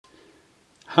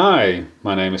Hi,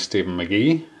 my name is Stephen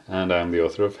McGee and I'm the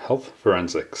author of Health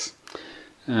Forensics,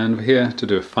 and we're here to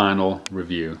do a final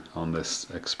review on this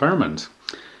experiment.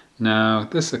 Now,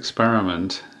 this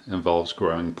experiment involves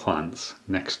growing plants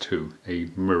next to a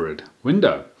mirrored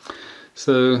window.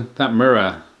 So that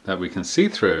mirror that we can see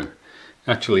through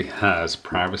actually has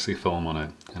privacy film on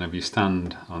it, and if you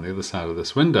stand on the other side of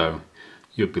this window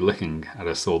you'd be looking at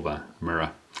a silver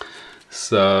mirror.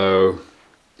 So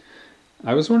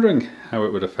I was wondering how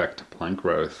it would affect plant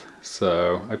growth.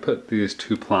 So I put these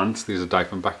two plants, these are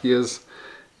Dieffenbachias,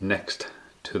 next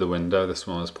to the window. This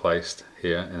one was placed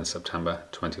here in September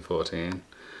 2014.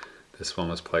 This one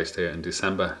was placed here in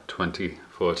December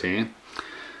 2014.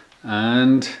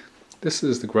 And this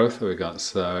is the growth that we got.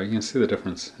 So you can see the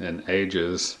difference in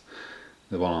ages.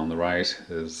 The one on the right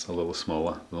is a little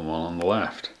smaller than the one on the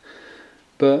left.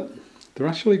 But they're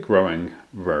actually growing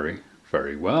very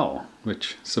well,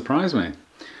 which surprised me.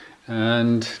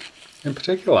 And in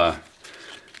particular,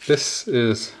 this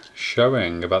is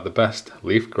showing about the best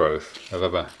leaf growth I've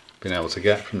ever been able to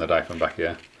get from the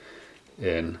Dieffenbachia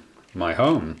in my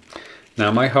home.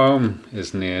 Now, my home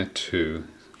is near to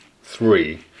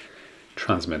 3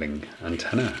 transmitting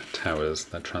antenna towers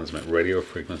that transmit radio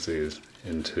frequencies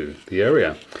into the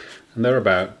area, and they're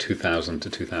about 2,000 to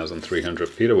 2,300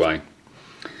 feet away.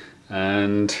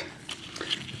 And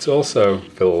it's also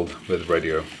filled with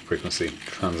radio frequency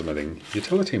transmitting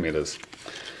utility meters.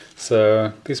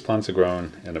 So these plants are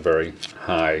grown in a very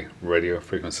high radio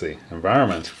frequency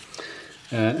environment.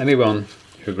 Anyone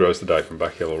who grows the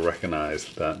Dieffenbachia will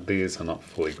recognize that these are not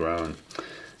fully grown.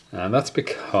 And that's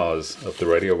because of the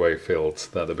radio wave fields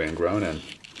that they're being grown in.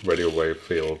 Radio wave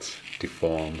fields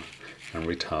deform and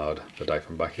retard the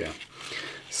Dieffenbachia.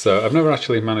 So I've never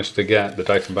actually managed to get the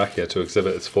Dieffenbachia to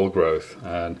exhibit its full growth,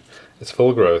 and its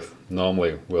full growth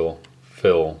normally will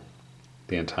fill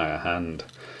the entire hand.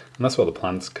 And that's what the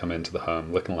plants come into the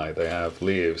home looking like. They have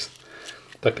leaves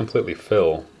that completely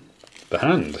fill the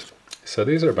hand. So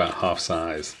these are about half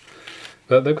size,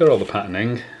 but they've got all the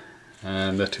patterning,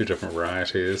 and they're 2 different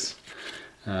varieties.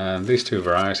 And these 2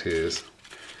 varieties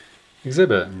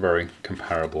exhibit very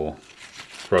comparable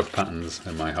growth patterns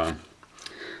in my home.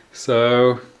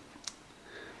 So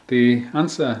the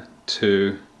answer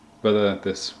to whether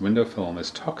this window film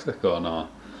is toxic or not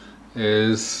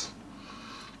is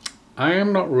I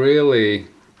am not really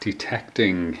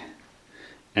detecting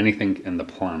anything in the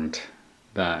plant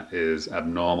that is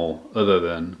abnormal other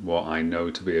than what I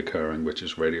know to be occurring, which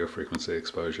is radio frequency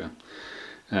exposure.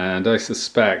 And I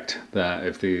suspect that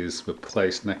if these were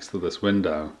placed next to this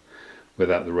window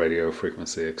without the radio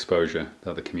frequency exposure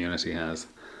that the community has,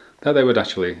 that they would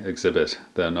actually exhibit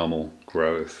their normal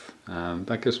growth. And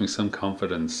that gives me some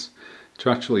confidence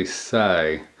to actually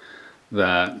say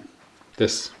that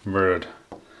this mirrored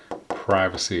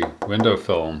privacy window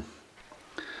film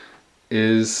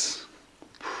is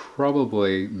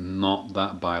probably not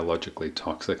that biologically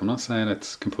toxic. I'm not saying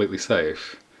it's completely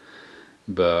safe,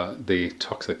 but the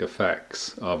toxic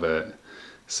effects of it,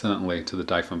 certainly to the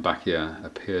Dieffenbachia,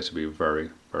 appear to be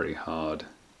very hard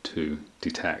to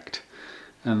detect.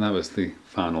 And that was the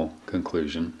final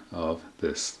conclusion of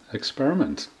this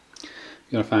experiment. If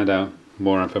you want to find out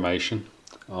more information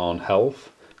on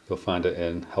health, you'll find it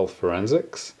in Health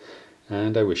Forensics,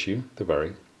 and I wish you the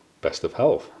very best of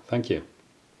health. Thank you.